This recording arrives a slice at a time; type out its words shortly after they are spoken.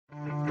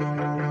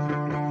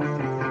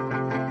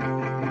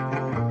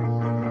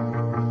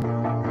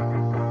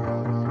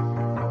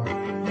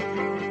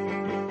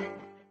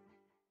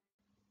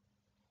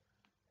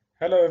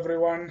Hello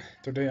everyone.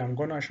 Today I'm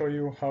gonna show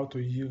you how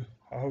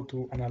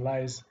to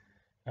analyze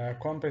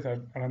complete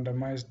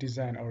randomized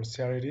design or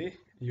CRD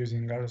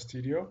using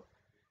RStudio.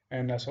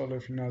 And as all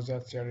of you know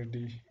that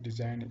CRD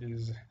design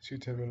is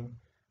suitable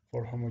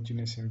for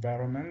homogeneous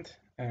environment,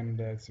 and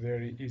it's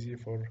very easy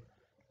for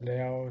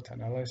layout,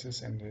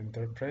 analysis, and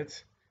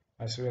interpret,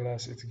 as well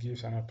as it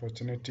gives an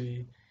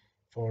opportunity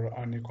for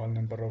unequal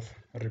number of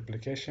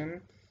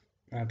replication.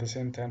 At the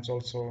same time,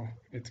 also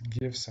it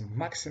gives a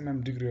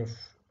maximum degree of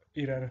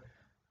error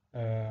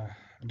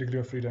degree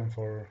of freedom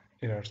for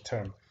error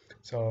term.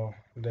 So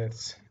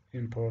let's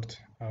import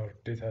our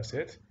data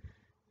set,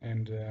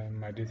 and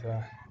my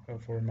data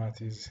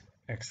format is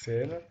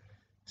Excel.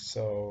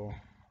 So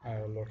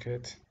I'll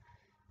locate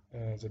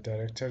the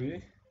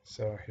directory.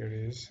 So here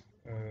is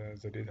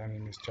the data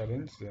name is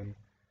challenge, then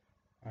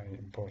I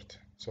import.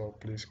 So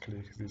please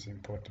click this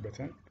import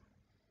button.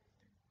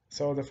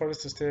 So the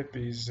first step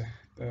is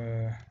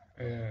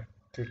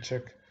to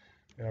check.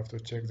 You have to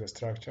check the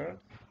structure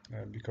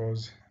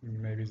because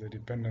maybe the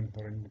dependent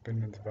or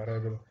independent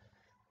variable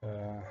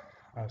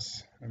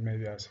as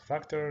maybe as a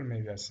factor,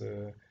 maybe as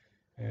a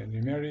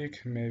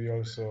numeric, maybe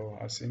also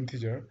as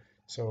integer.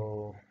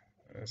 So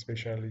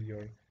especially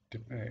your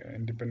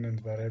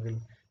independent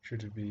variable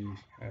should be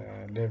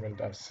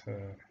labeled as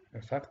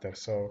a factor.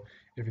 So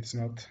if it's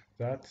not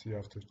that, you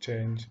have to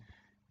change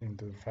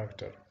into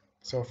factor.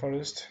 So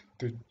first,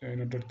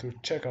 in order to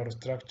check our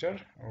structure,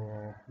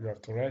 you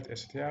have to write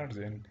str,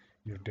 then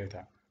your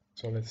data.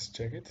 So let's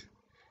check it.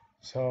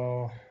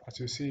 So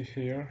as you see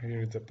here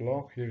is the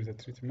block, here is the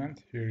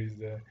treatment, here is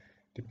the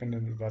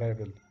dependent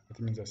variable, that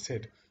means a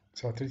set.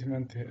 So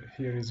treatment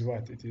here is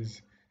what? It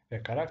is a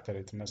character,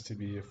 it must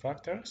be a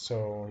factor.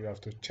 So you have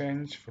to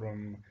change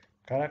from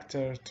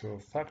character to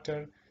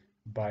factor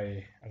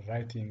by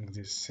writing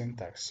this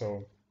syntax.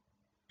 So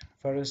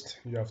first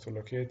you have to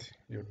locate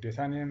your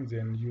data name,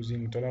 then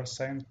using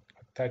 $sign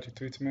attach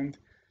treatment,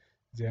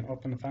 then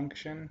open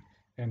function,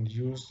 and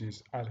use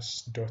this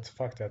as dot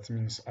factor. That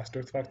means as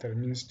dot factor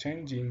means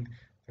changing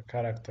the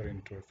character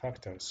into a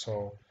factor.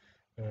 So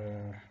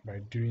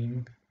by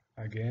doing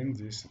again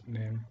this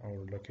name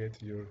or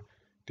locate your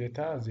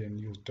data, then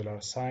use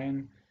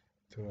 $sign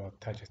to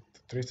attach it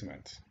to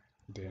treatment.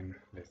 Then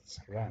let's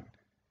run.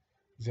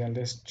 Then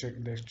let's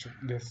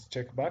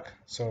check back.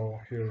 So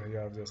here you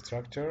have the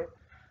structure,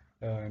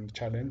 and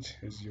challenge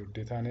is your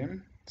data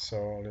name.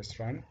 So let's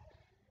run,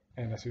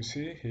 and as you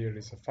see here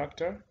is a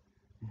factor.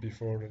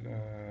 Before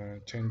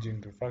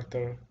changing to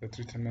factor, the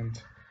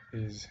treatment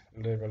is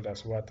labeled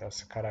as what?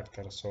 As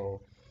character.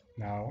 So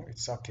now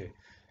it's okay.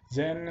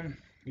 Then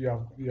you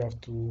have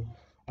to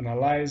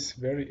analyze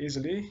very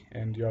easily,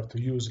 and you have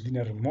to use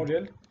linear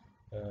model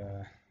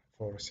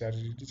for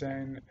CRD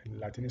design,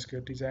 Latin square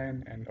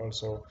design, and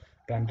also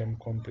random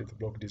complete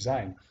block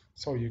design.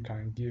 So you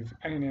can give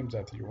any name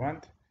that you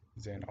want,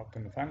 then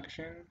open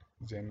function,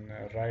 then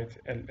write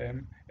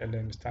LM.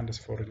 LM stands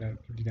for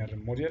linear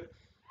model,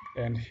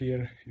 and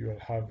here you will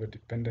have a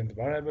dependent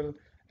variable,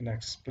 and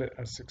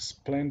as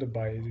explained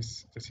by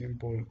this, the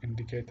simple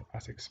indicate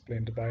as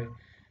explained by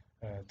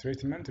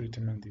treatment.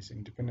 Treatment is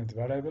independent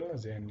variable.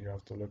 Then you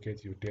have to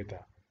locate your data.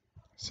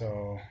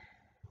 So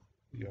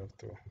you have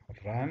to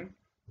run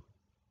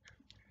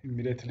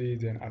immediately.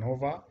 Then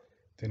ANOVA,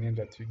 the name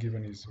that you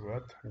given is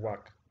what?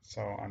 WAC.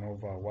 So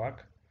ANOVA WAC,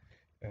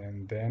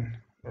 and then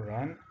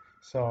run.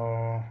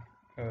 So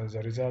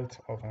the result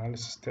of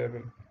analysis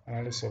table,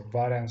 analysis of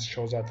variance,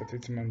 shows that the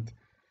treatment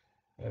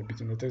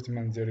between the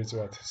treatment there is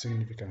what?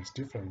 Significance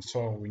difference.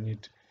 So we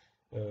need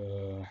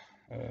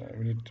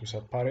to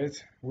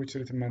separate which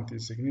treatment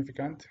is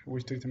significant,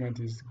 which treatment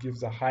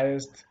gives the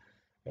highest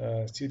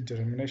seed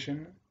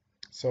germination.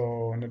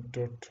 So in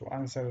order to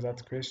answer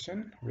that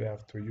question, we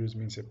have to use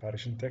mean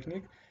separation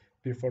technique.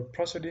 Before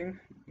proceeding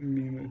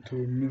to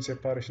mean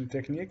separation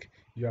technique,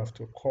 you have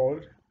to call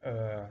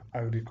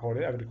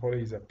agricole. Agricole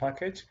is a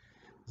package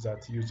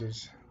that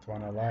uses to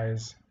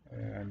analyze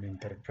and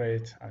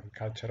interpret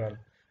agricultural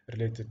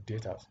related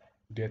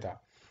data.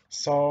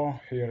 So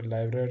here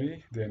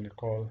library, then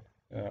call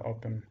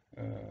open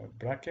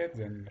bracket,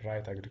 then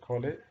write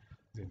agricole,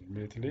 then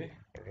immediately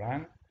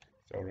run.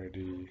 It's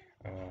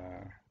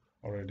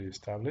already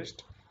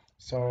established.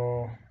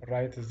 So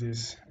write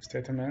this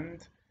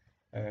statement,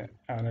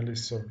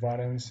 analysis of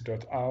variance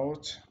dot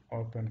out,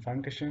 open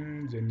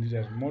function, then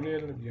linear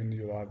model, then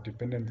you have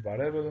dependent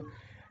variable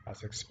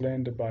as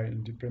explained by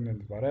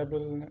independent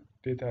variable.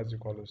 Data is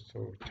equals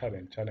to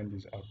challenge. Challenge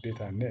is our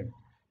data name.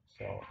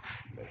 So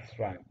let's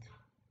run it.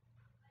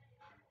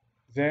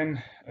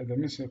 Then the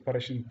mean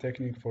separation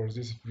technique for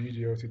this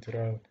video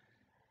tutorial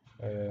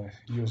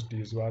used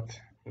is what?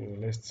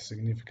 Least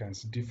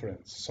significance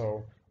difference.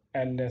 So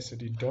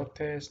LSD dot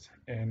test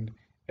and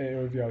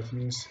AOV out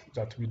means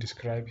that we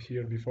described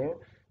here before.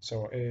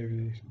 So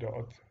AOV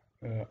dot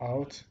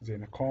out,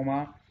 then a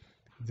comma,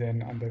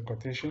 then under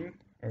quotation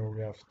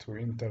we have to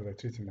enter the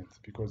treatment,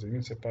 because the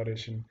mean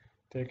separation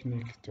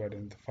technique to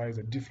identify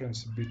the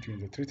difference between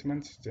the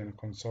treatments, then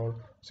console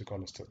is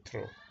equals to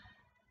true.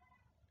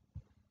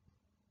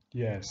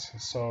 Yes,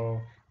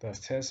 so the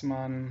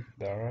Tessman,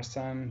 the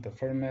Rasan, the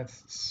Fermat,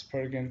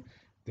 Spergen,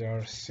 they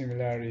are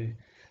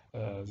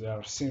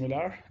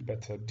similar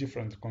but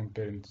different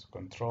compared to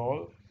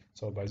control.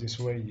 So by this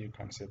way you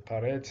can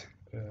separate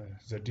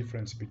the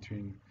difference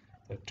between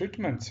the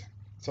treatment.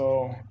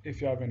 So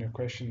if you have any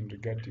question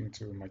regarding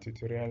to my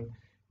tutorial,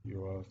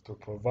 you have to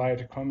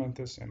provide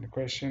comments and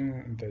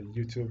question in the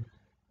YouTube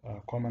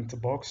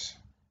comment box,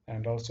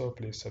 and also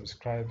please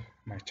subscribe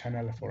my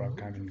channel for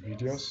upcoming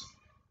videos.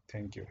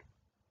 Thank you.